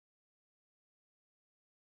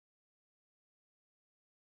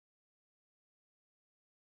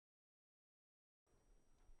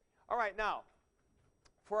All right, now,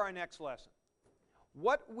 for our next lesson,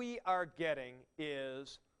 what we are getting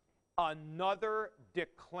is another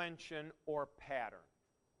declension or pattern.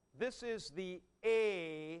 This is the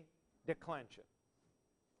A declension,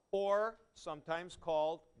 or sometimes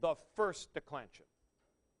called the first declension.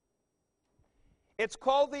 It's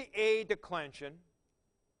called the A declension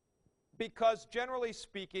because, generally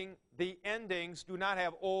speaking, the endings do not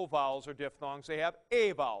have O vowels or diphthongs. They have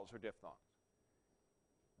A vowels or diphthongs.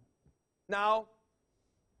 Now,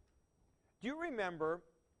 do you remember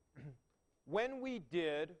when we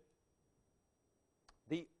did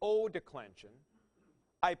the O declension,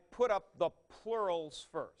 I put up the plurals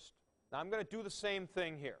first. Now, I'm going to do the same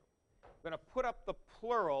thing here. I'm going to put up the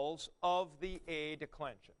plurals of the A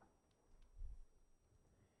declension.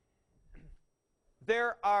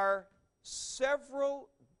 There are several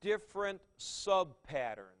different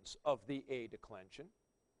subpatterns of the A declension.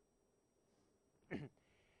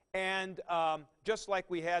 And just like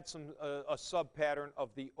we had a subpattern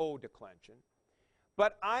of the O declension.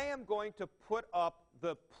 But I am going to put up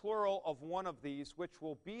the plural of one of these, which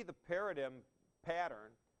will be the paradigm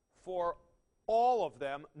pattern for all of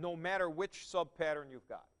them, no matter which subpattern you've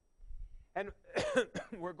got. And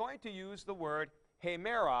we're going to use the word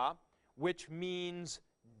hemera, which means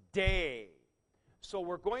day. So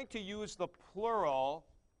we're going to use the plural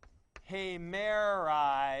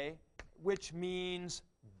hemerai, which means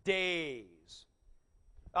days.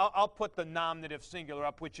 I'll put the nominative singular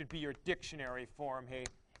up, which would be your dictionary form,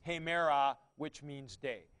 hemera, which means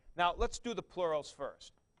day. Now, let's do the plurals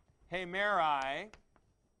first. Hemerai,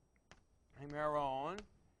 hemeron,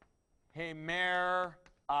 hemerais,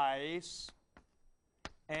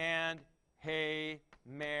 and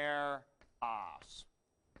hemeras.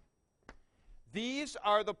 These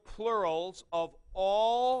are the plurals of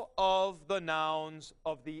all of the nouns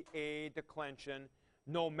of the A declension,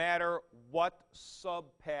 no matter what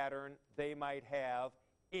subpattern they might have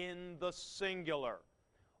in the singular.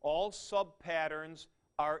 All subpatterns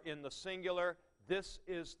are in the singular. This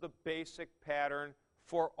is the basic pattern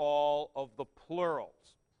for all of the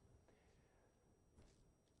plurals.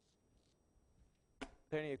 Are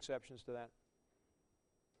there any exceptions to that?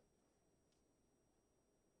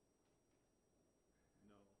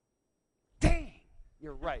 No. Dang!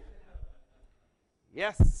 You're right.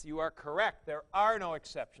 Yes, you are correct. There are no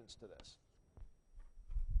exceptions to this.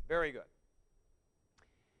 Very good.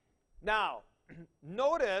 Now,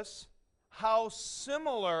 notice how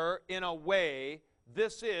similar, in a way,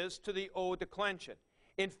 this is to the O declension.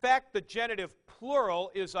 In fact, the genitive plural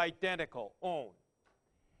is identical, own.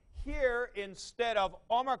 Here, instead of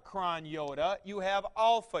omicron iota, you have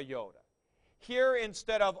alpha iota. Here,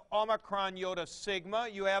 instead of omicron iota sigma,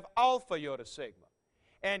 you have alpha iota sigma.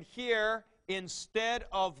 And here, instead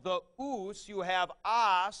of the us, you have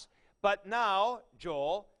as. But now,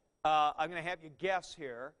 Joel, I'm going to have you guess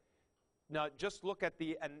here. Now, just look at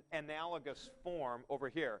the analogous form over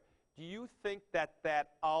here. Do you think that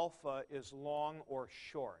that alpha is long or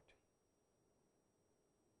short?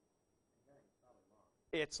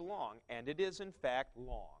 It's long, and it is, in fact,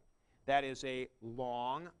 long. That is a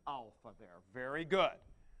long alpha there. Very good.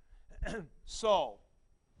 So,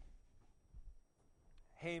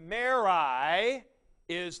 hemerai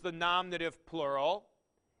is the nominative plural,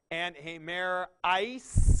 and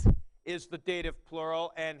hemerais is the dative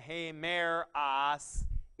plural, and hemeras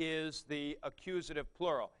is the accusative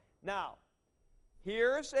plural. Now,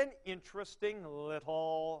 here's an interesting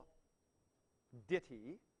little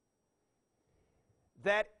ditty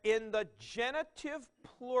that in the genitive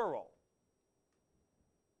plural,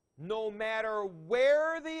 no matter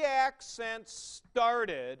where the accent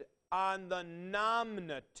started on the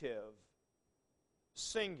nominative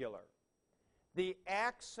singular, the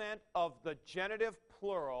accent of the genitive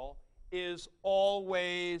plural is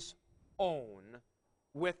always own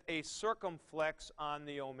with a circumflex on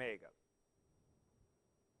the omega.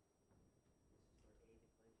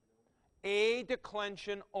 A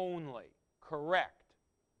declension only. Correct.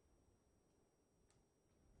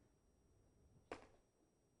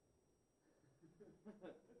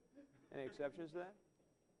 Any exceptions to that?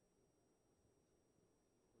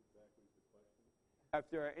 If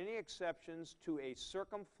there are any exceptions to a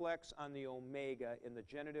circumflex on the omega in the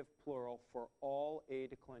genitive plural for all A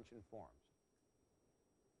declension forms?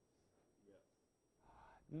 Yes.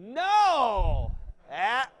 No!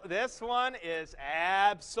 This one is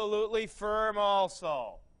absolutely firm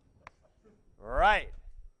also. Right.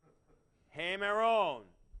 Hemeron.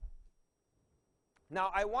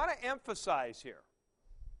 Now, I want to emphasize here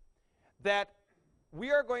that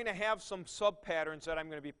we are going to have some subpatterns that I'm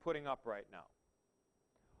going to be putting up right now.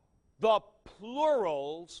 The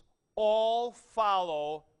plurals all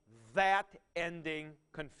follow that ending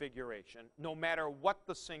configuration, no matter what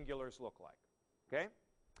the singulars look like. Okay?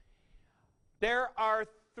 There are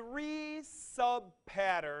 3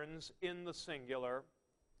 sub-patterns in the singular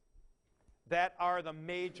that are the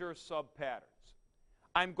major sub-patterns.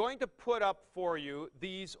 I'm going to put up for you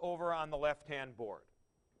these over on the left-hand board.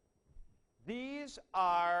 These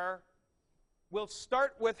are, we'll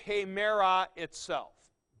start with Hemera itself.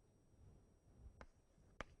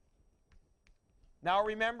 Now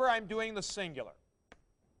remember, I'm doing the singular.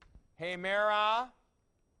 Hemera,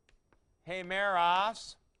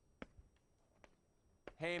 Hemeras,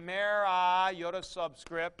 Hemera, iota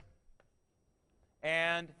subscript,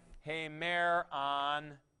 and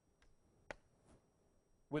Hemeron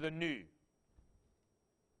with a nu.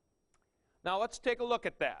 Now let's take a look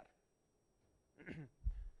at that.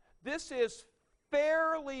 This is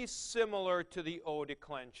fairly similar to the O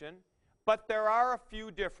declension, but there are a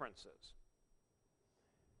few differences.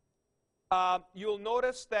 You'll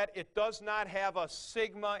notice that it does not have a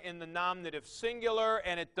sigma in the nominative singular,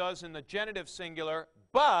 and it does in the genitive singular,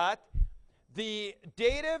 but the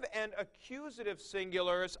dative and accusative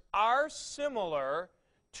singulars are similar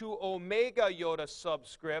to omega iota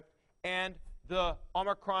subscript and the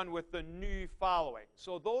omicron with the nu following.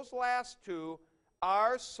 So those last two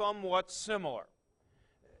are somewhat similar.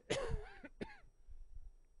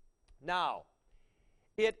 Now,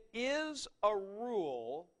 it is a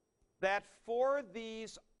rule that for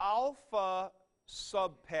these alpha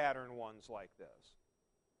subpattern ones like this,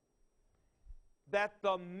 that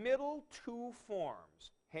the middle 2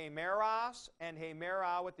 forms, Hemeras and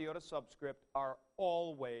Hemera with the iota subscript, are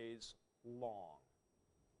always long.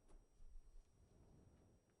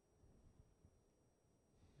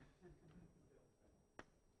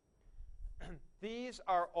 These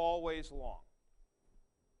are always long.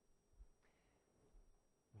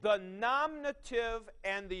 The nominative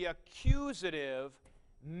and the accusative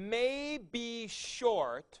may be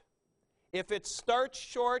short. If it starts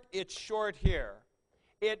short, it's short here.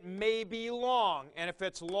 It may be long, and if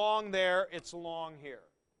it's long there, it's long here.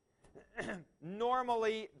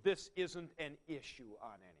 Normally, this isn't an issue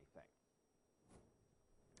on anything.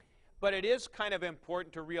 But it is kind of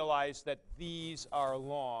important to realize that these are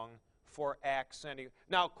long for accenting.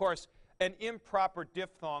 Now, of course, an improper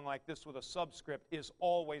diphthong like this with a subscript is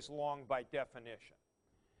always long by definition.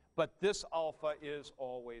 But this alpha is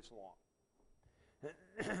always long.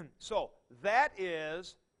 So that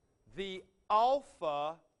is the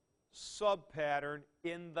alpha subpattern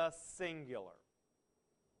in the singular.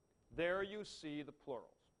 There you see the plurals.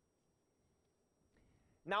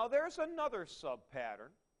 Now there's another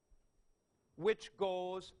subpattern which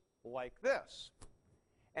goes like this.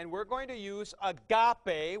 And we're going to use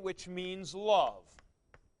agape, which means love.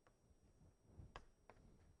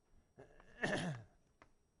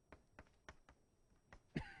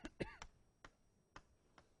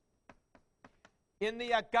 In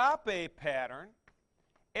the agape pattern,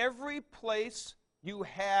 every place you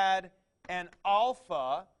had an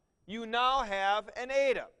alpha, you now have an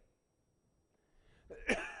eta.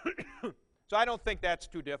 So I don't think that's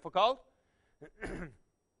too difficult.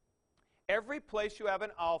 Every place you have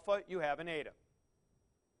an alpha, you have an eta.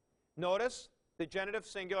 Notice the genitive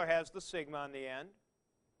singular has the sigma on the end.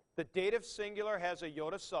 The dative singular has a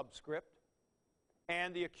iota subscript.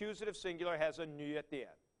 And the accusative singular has a nu at the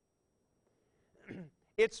end.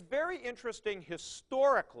 It's very interesting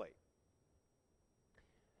historically.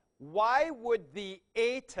 Why would the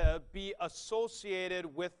eta be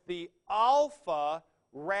associated with the alpha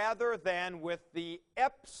rather than with the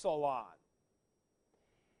epsilon?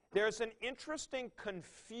 There's an interesting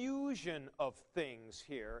confusion of things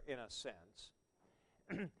here, in a sense.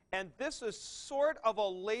 And this is sort of a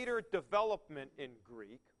later development in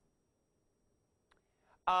Greek.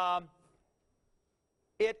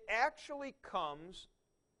 It actually comes,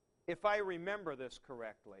 if I remember this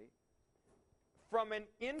correctly, from an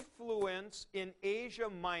influence in Asia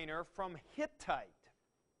Minor from Hittite,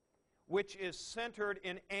 which is centered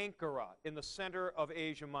in Ankara, in the center of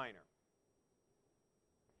Asia Minor.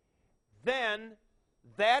 Then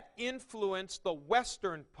that influenced the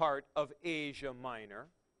western part of Asia Minor,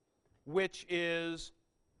 which is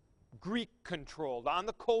Greek-controlled, on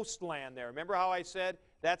the coastland there. Remember how I said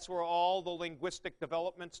that's where all the linguistic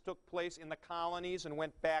developments took place in the colonies and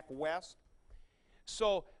went back west?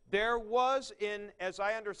 So there was, as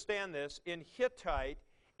I understand this, in Hittite,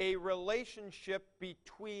 a relationship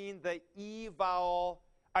between the E vowel,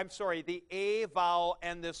 the A vowel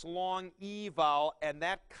and this long E vowel, and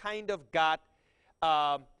that kind of got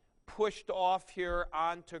pushed off here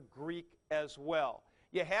onto Greek as well.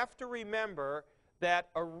 You have to remember that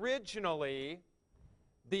originally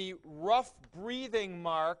the rough breathing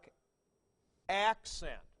mark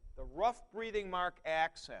accent,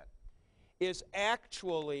 is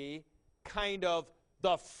actually kind of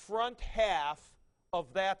the front half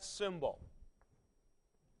of that symbol,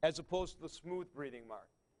 as opposed to the smooth breathing mark.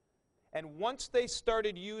 And once they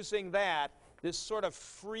started using that, this sort of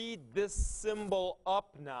freed this symbol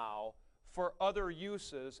up now for other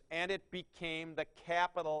uses, and it became the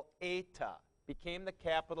capital eta.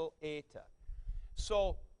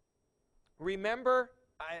 So remember,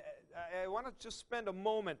 I want to just spend a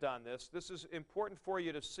moment on this. This is important for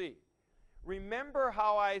you to see. Remember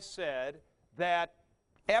how I said that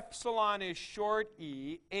epsilon is short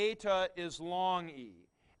e, eta is long e,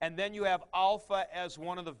 and then you have alpha as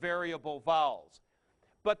one of the variable vowels.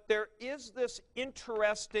 But there is this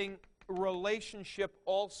interesting relationship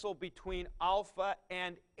also between alpha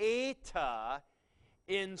and eta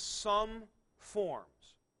in some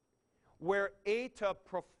forms, where eta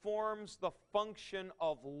performs the function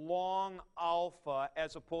of long alpha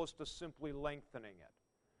as opposed to simply lengthening it.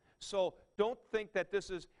 So don't think that this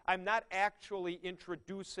is, I'm not actually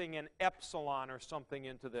introducing an epsilon or something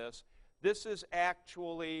into this. This is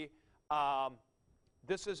actually kind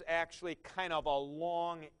of a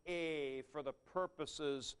long A for the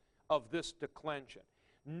purposes of this declension.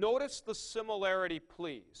 Notice the similarity,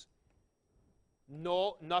 please.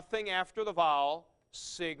 No, nothing after the vowel.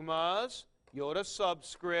 Sigmas, iota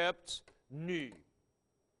subscripts, nu.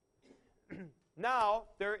 Now,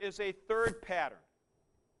 there is a third pattern.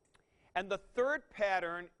 And the third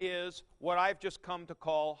pattern is what I've just come to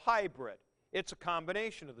call hybrid. It's a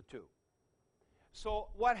combination of the two. So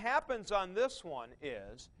what happens on this one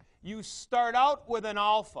is you start out with an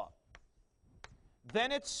alpha.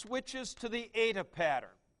 Then it switches to the eta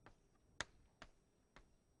pattern.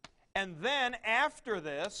 And then after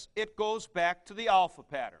this, it goes back to the alpha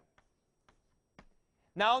pattern.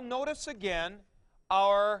 Now notice again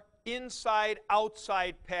our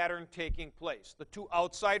inside-outside pattern taking place. The two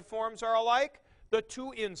outside forms are alike. The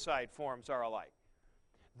two inside forms are alike.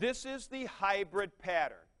 This is the hybrid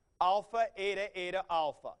pattern. Alpha, eta, eta,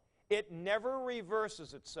 alpha. It never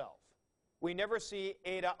reverses itself. We never see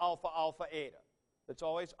eta, alpha, alpha, eta. It's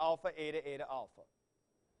always alpha, eta, eta, alpha.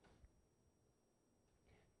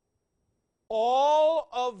 All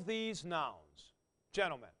of these nouns,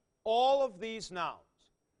 gentlemen, all of these nouns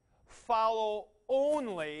follow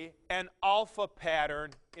only an alpha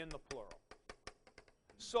pattern in the plural.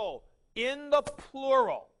 So, in the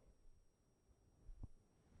plural,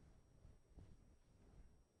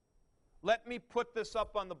 let me put this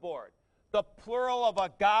up on the board. The plural of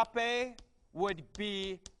agape would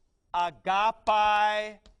be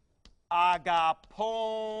agapi,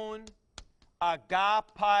 agapon,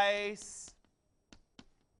 agapais,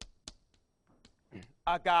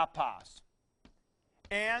 agapas.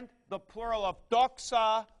 And the plural of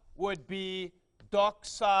doxa would be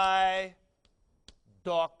doxai,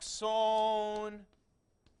 doxon,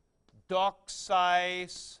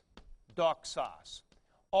 doxais, doxas.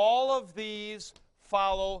 All of these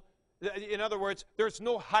follow, in other words, there's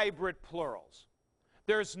no hybrid plurals.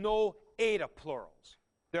 There's no eta plurals.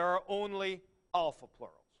 There are only alpha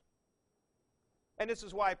plurals. And this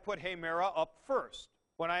is why I put hemera up first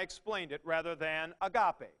when I explained it rather than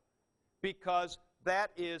agape, because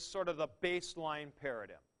that is sort of the baseline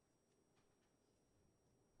paradigm.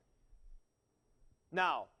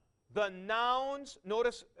 Now, the nouns,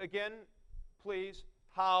 notice again, please,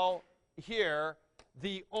 how here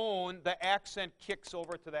the own, the accent kicks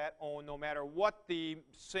over to that own no matter what the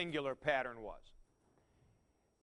singular pattern was.